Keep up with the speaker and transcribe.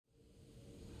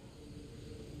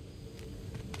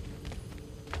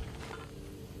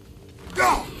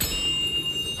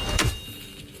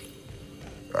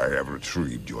I have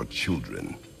retrieved your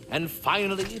children. And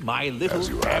finally, my little... As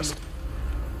you asked.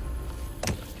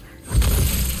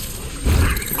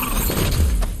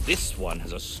 This one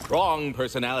has a strong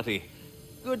personality.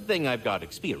 Good thing I've got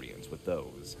experience with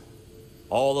those.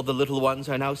 All of the little ones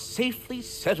are now safely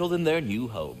settled in their new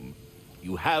home.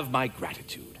 You have my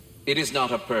gratitude. It is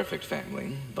not a perfect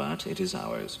family, but it is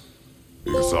ours.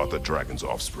 You sought the dragon's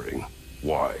offspring.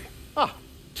 Why?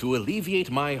 To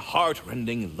alleviate my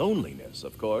heart-rending loneliness,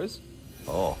 of course.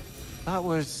 Oh, that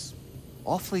was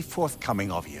awfully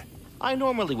forthcoming of you. I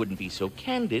normally wouldn't be so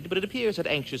candid, but it appears that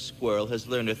Anxious Squirrel has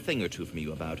learned a thing or two from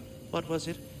you about, what was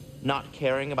it? Not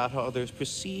caring about how others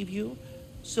perceive you?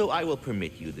 So I will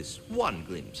permit you this one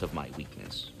glimpse of my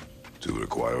weakness. To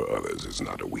require others is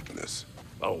not a weakness.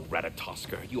 Oh,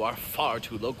 Ratatosker, you are far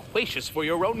too loquacious for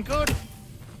your own good.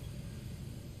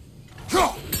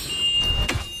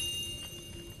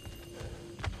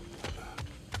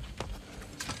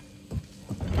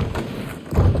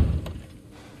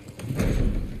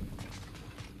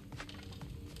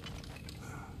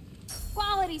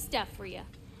 Quality stuff for you.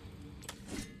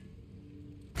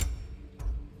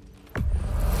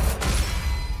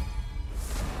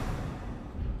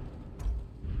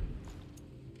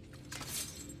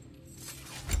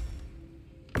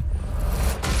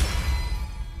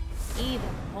 Even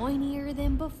pointier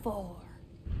than before.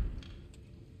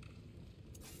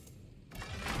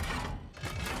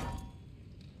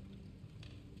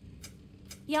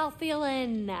 Y'all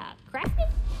feeling crafty?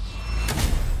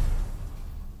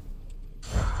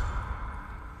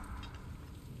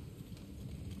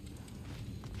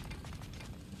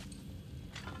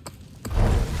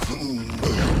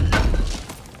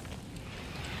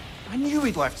 I knew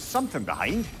we'd left something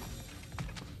behind.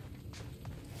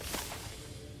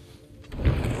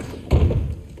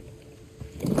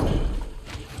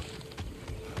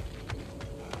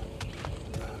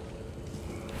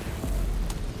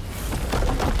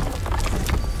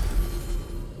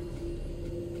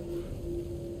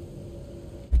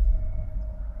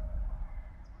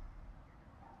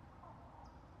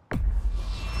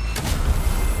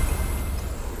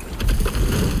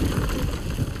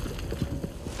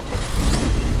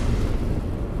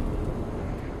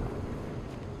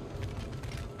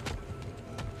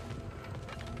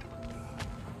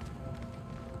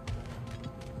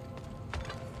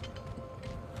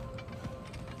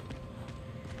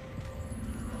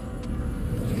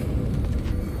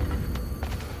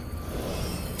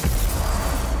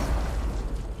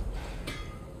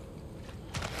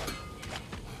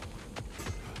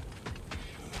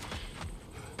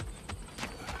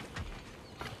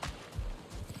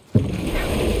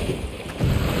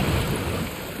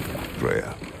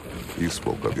 You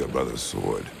spoke of your brother's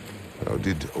sword. How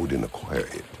did Odin acquire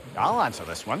it? I'll answer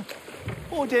this one.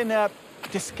 Odin,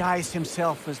 disguised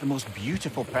himself as the most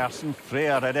beautiful person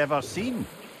Freyr had ever seen.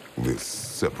 This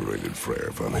separated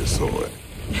Freyr from his sword.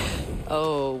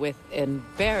 Oh, with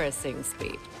embarrassing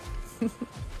speed.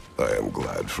 I am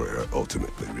glad Freyr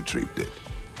ultimately retrieved it.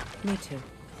 Me too.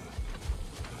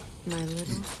 My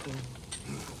little fool.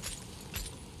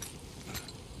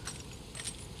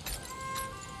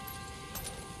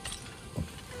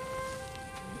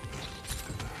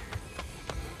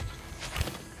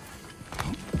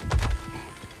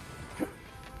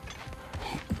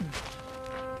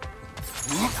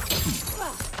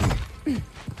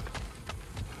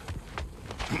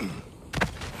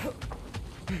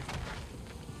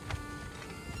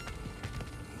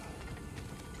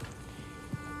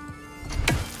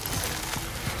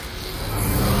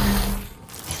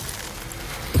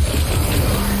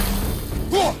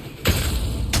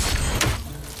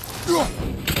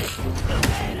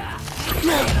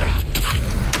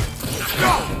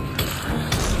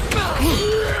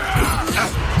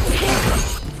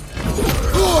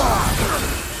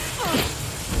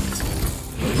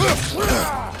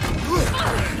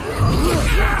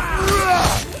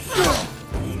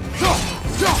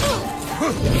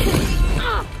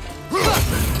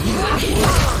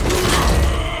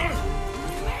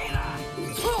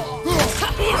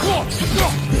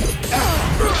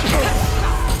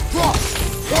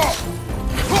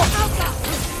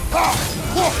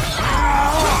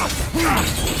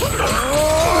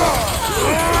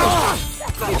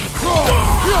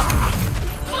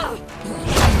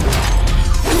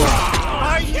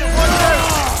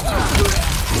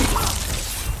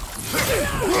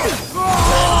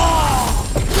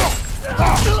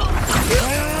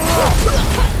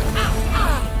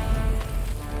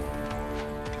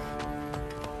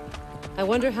 I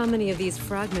wonder how many of these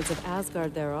fragments of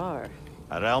Asgard there are.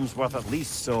 A realm's worth at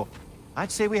least, so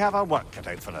I'd say we have our work cut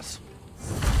out for us.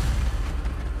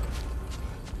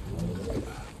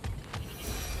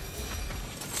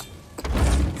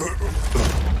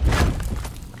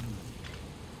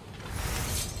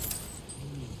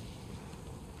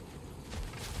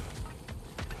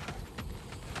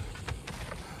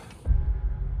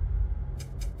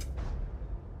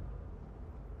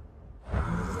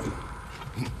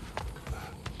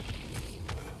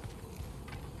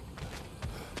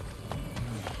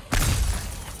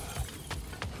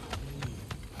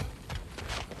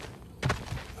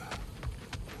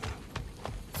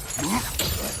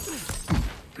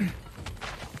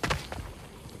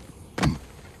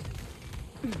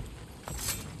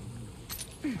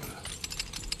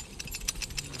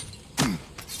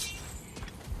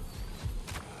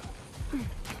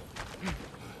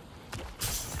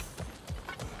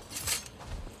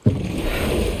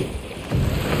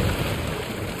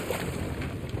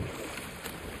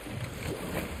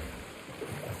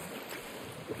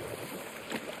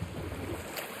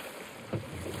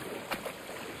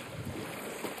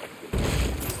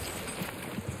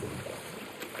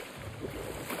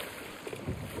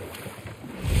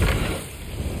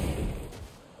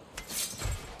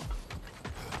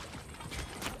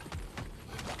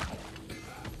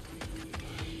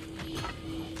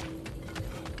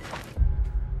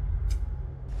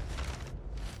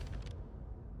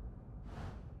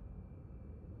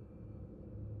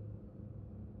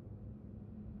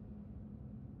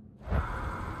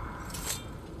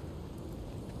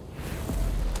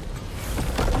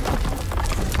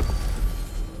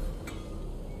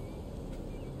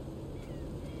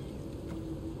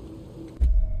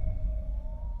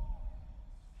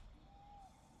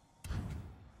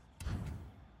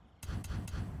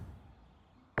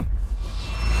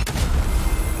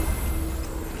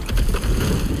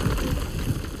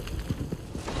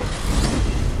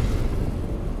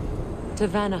 To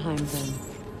Vanaheim,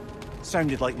 then.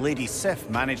 Sounded like Lady Sif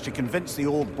managed to convince the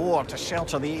old boar to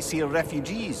shelter the Aesir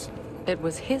refugees. It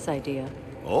was his idea.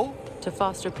 Oh? To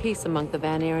foster peace among the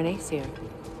Vanir and Aesir.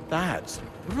 That's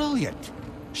brilliant.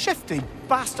 Shifty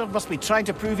bastard must be trying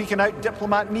to prove he can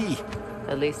out-diplomat me.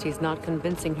 At least he's not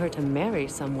convincing her to marry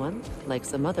someone, like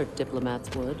some other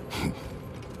diplomats would.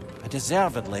 A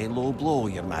deservedly low blow,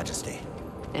 Your Majesty.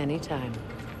 Anytime.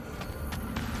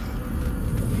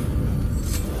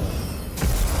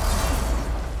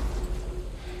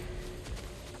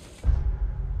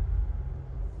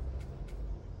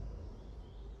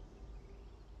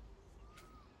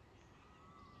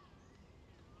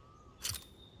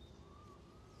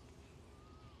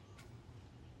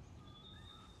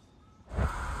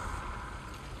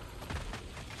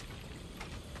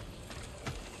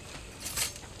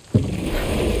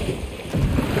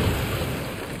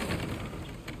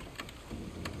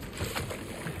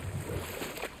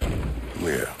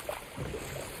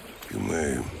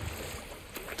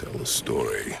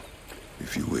 Story,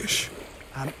 if you wish.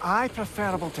 Am I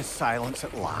preferable to silence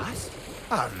at last?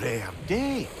 A rare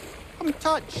day. I'm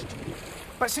touched.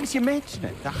 But since you mention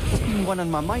it, there has been one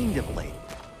on my mind of late.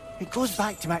 It goes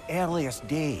back to my earliest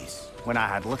days, when I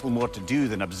had little more to do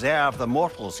than observe the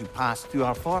mortals who passed through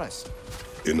our forest.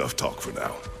 Enough talk for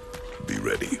now. Be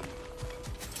ready.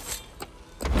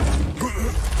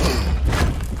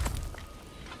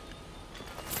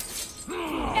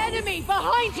 Enemy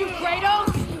behind you,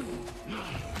 Kratos!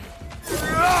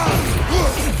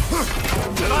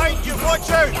 Behind you, watch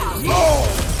out!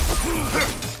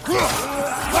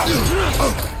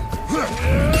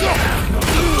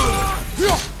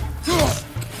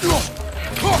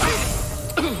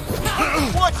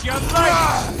 Watch your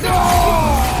life!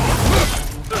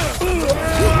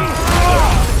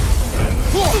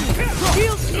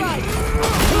 Shield strike!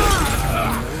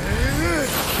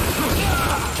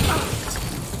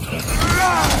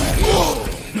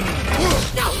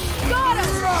 Got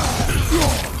him!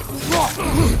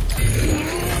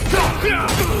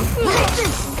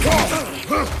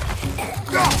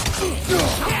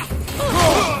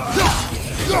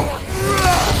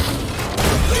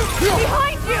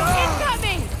 Behind you!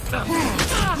 Incoming!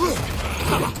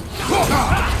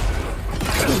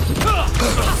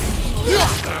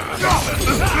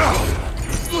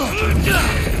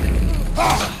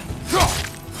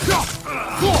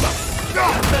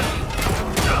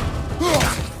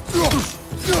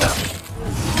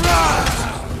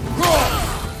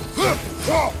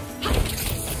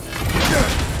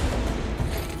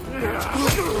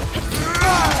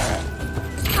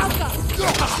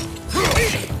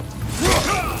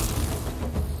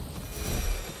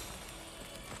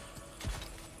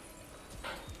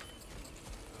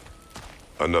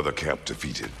 Another camp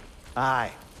defeated.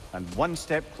 Aye, and one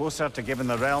step closer to giving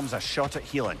the realms a shot at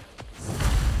healing.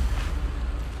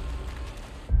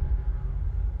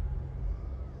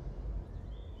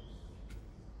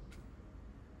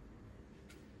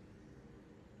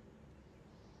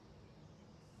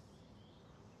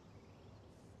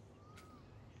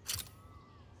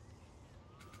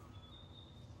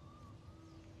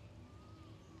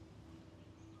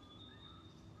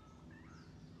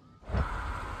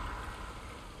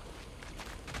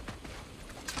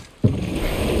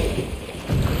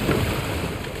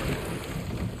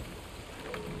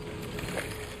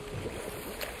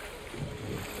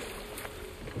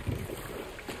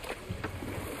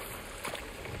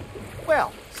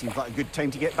 Well, seems like a good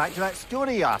time to get back to that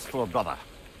story you asked for, brother.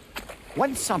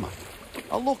 One summer,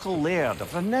 a local laird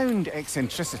of renowned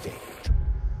eccentricity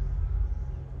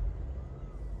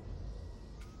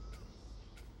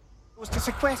was to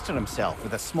sequester himself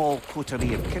with a small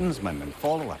coterie of kinsmen and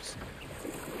followers.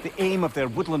 The aim of their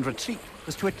woodland retreat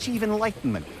was to achieve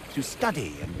enlightenment through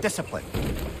study and discipline.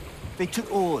 They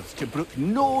took oaths to brook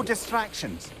no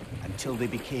distractions until they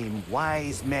became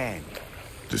wise men.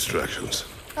 Distractions.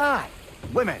 Aye,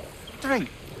 women, drink,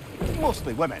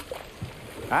 mostly women.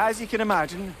 As you can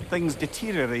imagine, things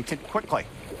deteriorated quickly.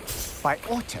 By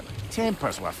autumn,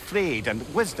 tempers were frayed and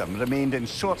wisdom remained in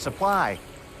short supply.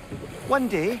 One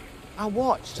day, I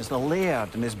watched as the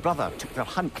laird and his brother took their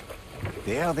hunt.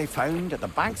 There they found, at the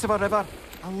banks of a river,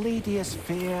 a lady as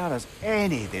fair as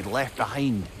any they'd left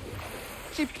behind.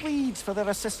 She pleads for their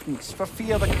assistance for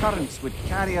fear the currents would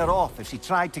carry her off if she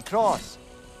tried to cross.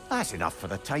 That's enough for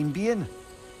the time being.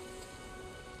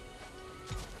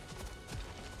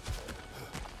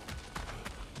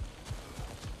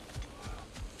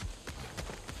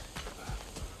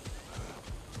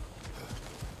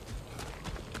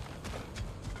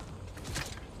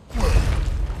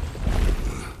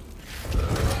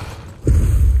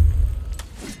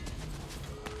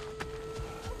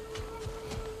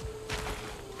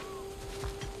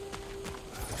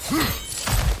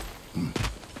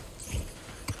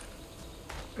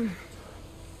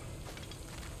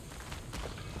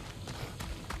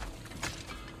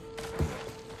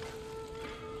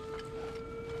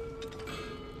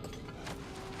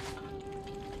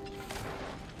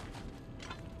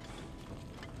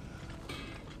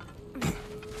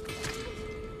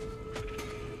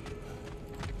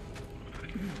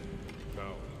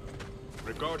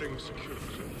 Regarding security.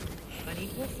 An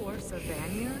equal force of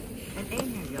Vanir and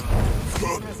Einherjar.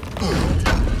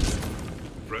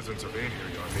 The presence of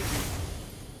Einherjar may be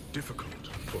difficult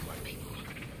for my people.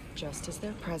 Just as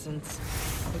their presence.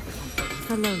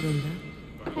 Hello, Linda.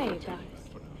 Hey, guys.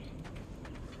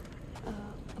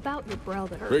 About your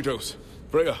brother. Kratos,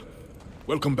 Freya,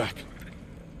 welcome back.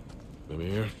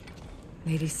 Mimir.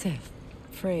 Lady Sif,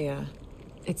 Freya.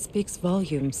 it speaks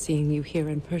volumes seeing you here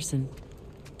in person.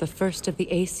 The first of the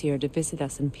Aesir to visit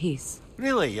us in peace.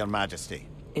 Really, Your Majesty?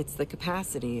 It's the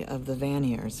capacity of the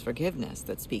Vanir's forgiveness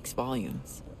that speaks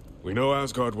volumes. We know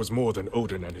Asgard was more than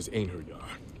Odin and his Einherjar.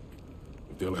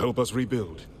 If they'll help us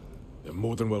rebuild, they're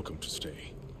more than welcome to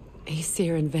stay.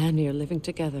 Aesir and Vanir living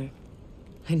together.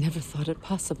 I never thought it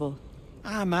possible.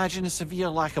 I imagine a severe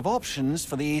lack of options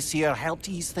for the Aesir helped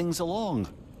ease things along.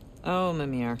 Oh,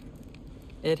 Mimir.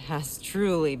 It has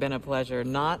truly been a pleasure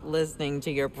not listening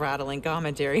to your prattling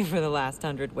commentary for the last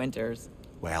 100 winters.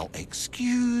 Well,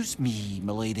 excuse me,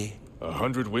 milady.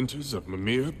 100 winters of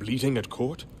Mimir bleating at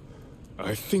court?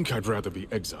 I think I'd rather be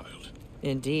exiled.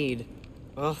 Indeed.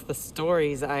 Oh, the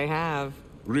stories I have.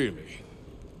 Really?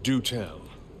 Do tell.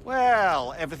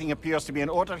 Well, everything appears to be in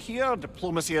order here,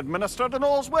 diplomacy administered, and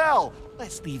all's well.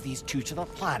 Let's leave these two to their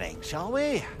planning, shall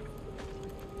we?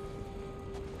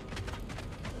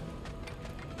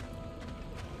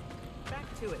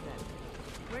 Back to it then.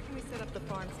 Where can we set up the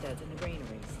farmsteads and the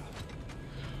granaries?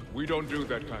 We don't do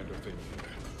that kind of thing here.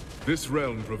 This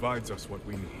realm provides us what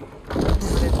we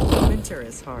need. Winter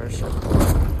is harsh.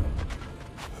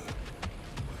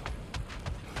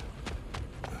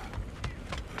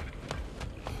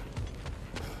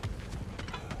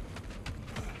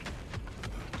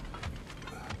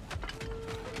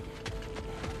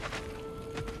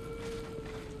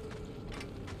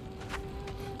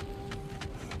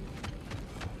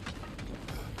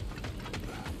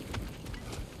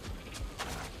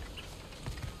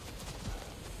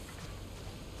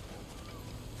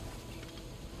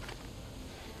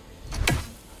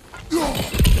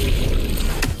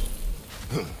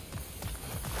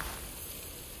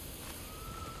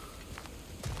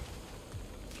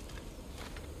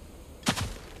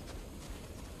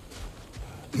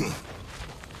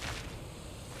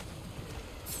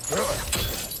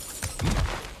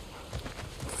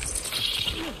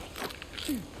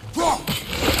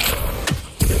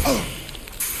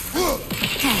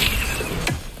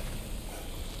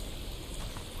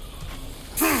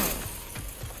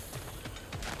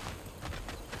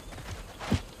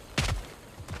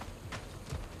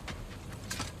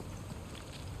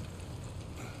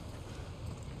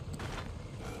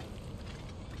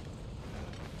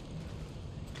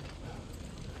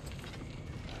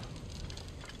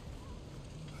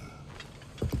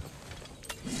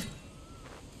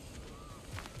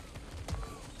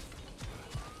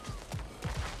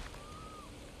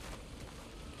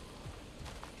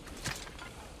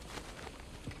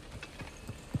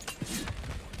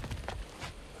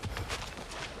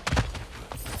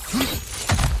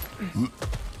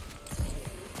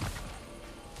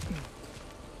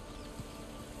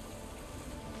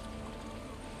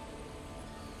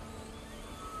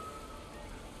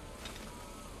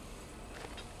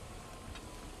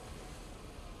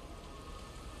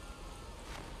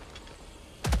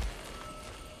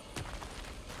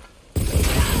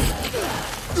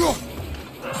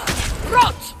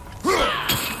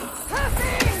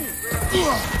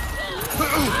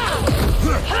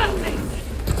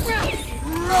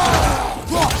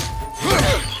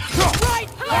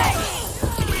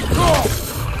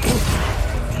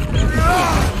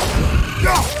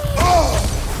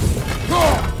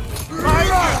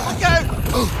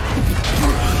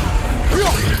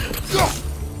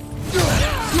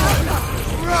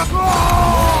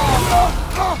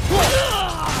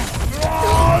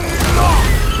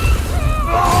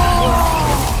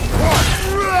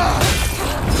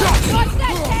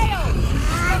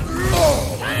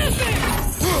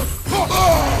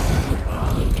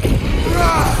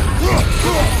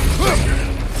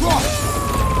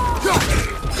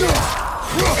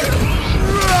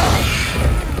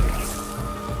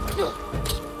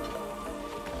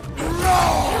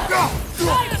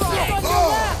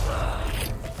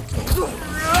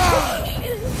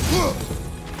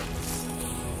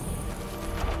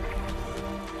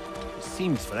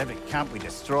 Seems for every camp we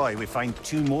destroy, we find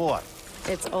two more.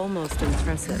 It's almost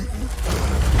impressive.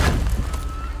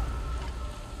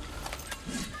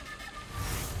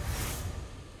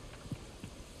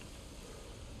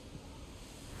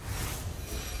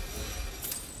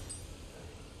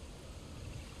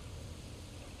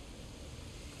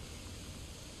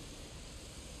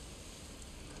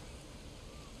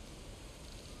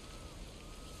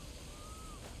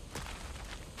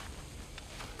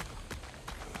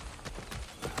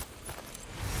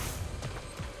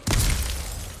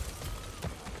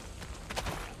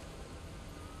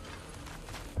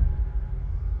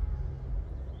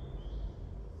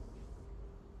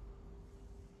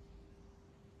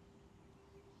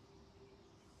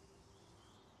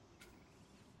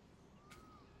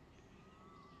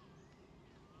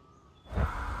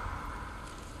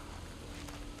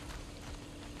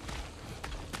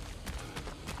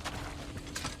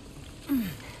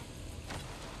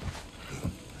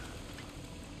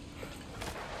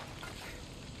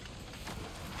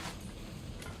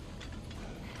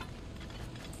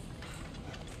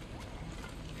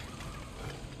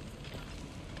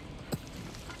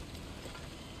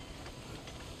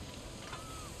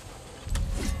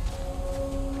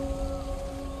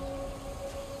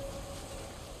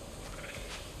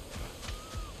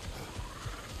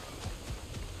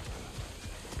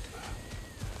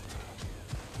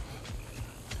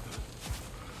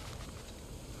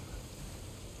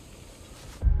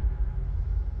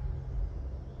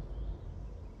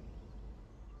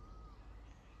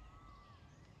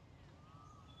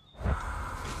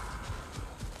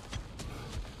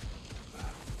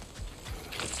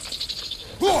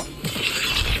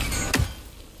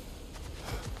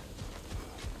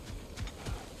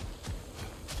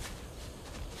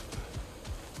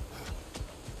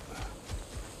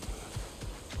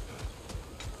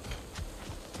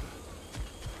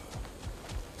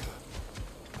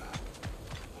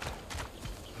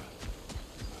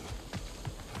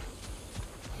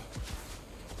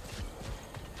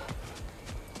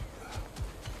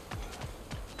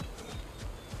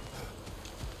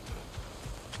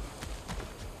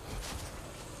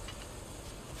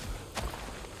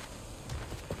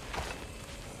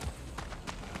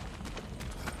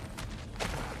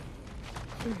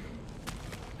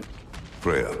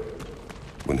 Freya,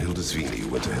 when Hildisvini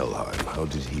went to Helheim, how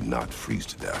did he not freeze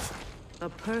to death? A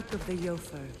perk of the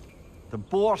Jofer. The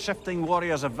boar-shifting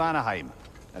warriors of Vanaheim,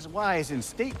 as wise in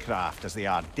statecraft as they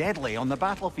are deadly on the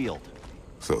battlefield.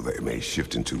 So they may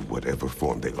shift into whatever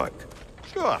form they like.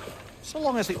 Sure, so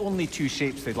long as the only two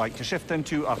shapes they'd like to shift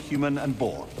into are human and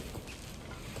boar.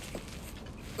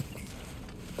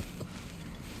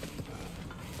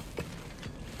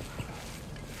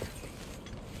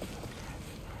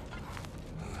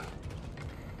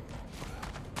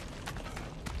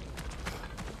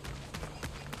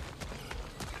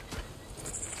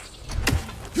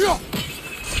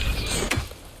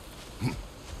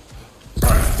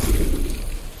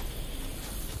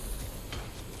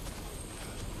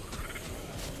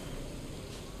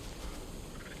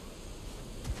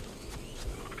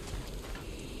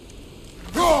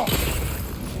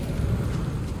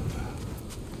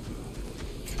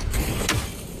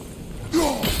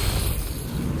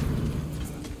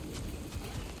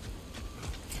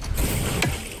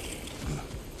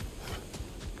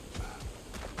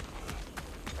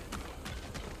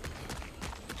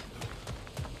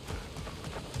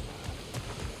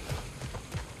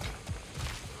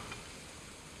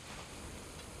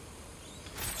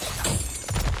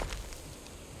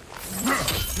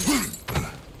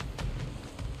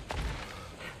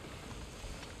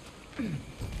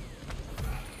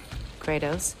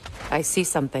 Kratos, I see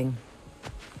something.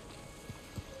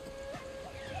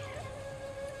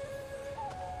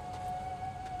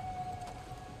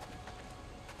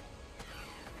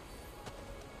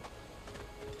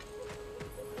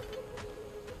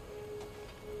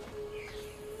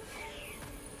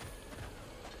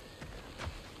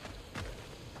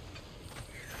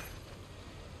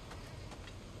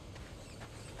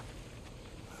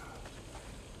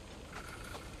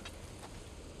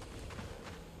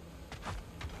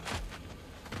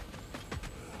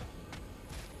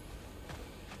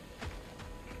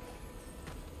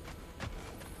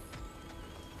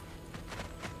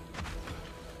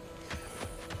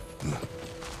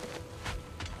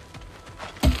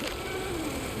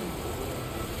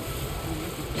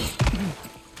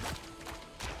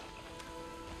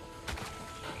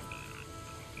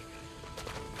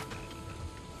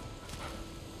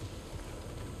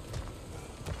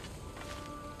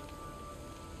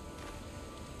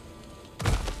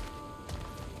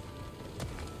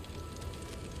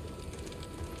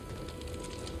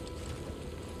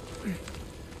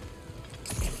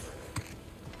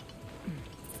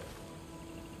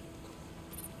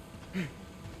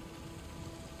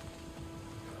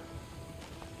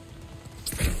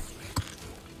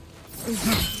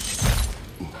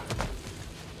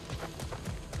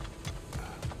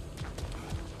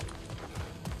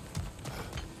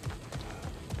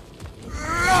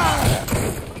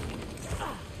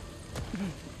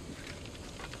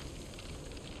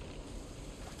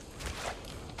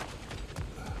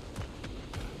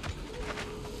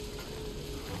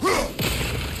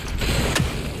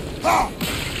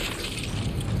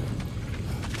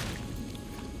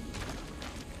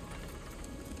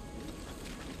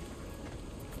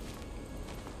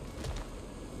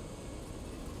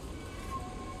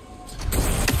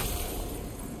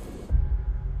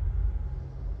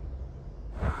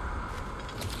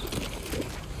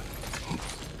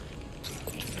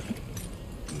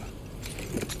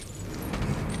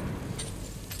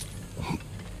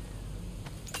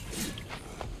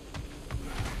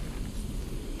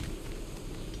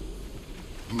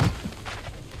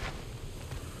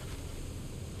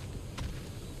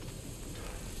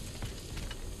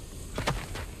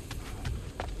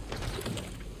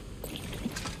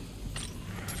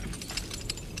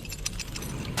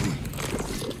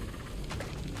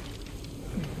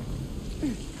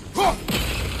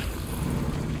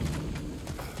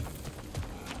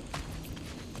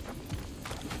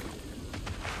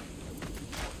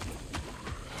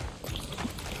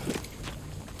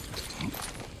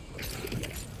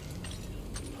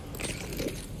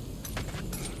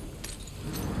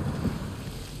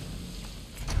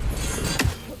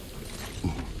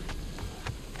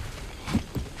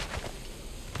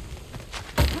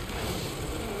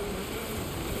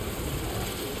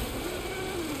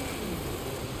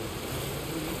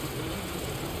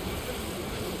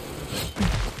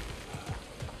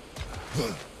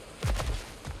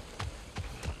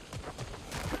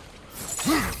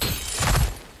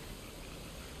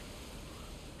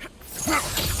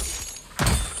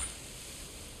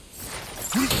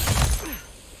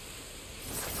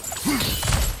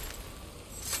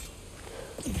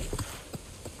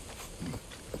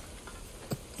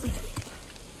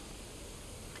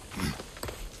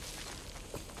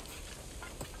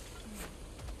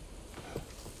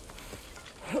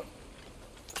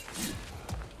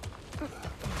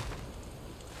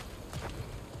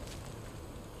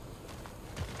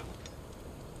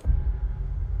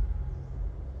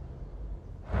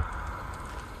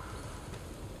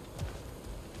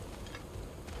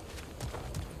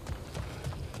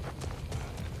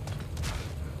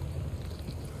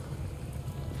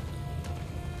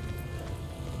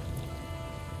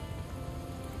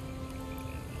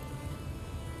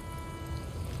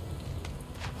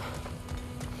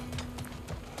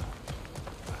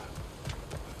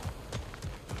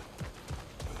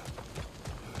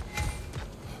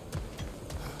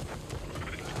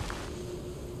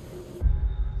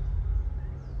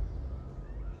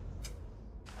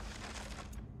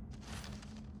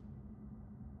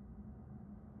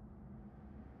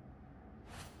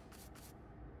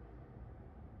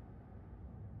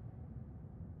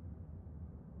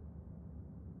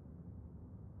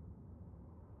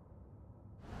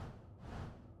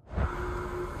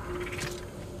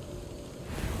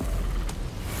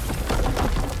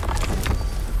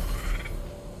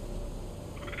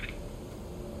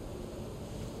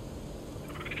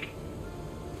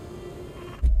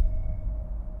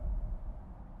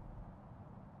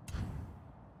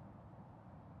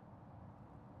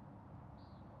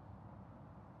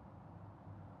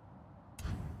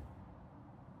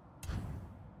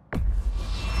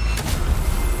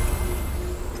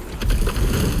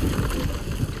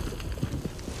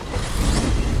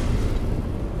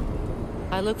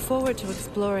 I look forward to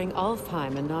exploring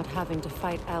Alfheim and not having to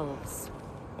fight elves.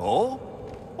 Oh?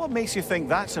 What makes you think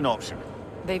that's an option?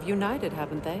 They've united,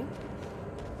 haven't they?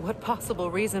 What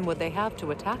possible reason would they have to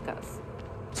attack us?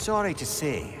 Sorry to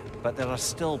say, but there are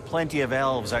still plenty of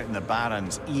elves out in the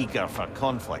Barrens eager for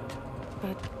conflict.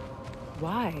 But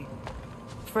why?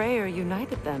 Freyr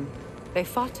united them. They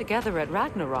fought together at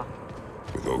Ragnarok.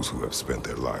 For those who have spent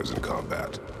their lives in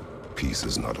combat, peace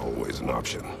is not always an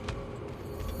option.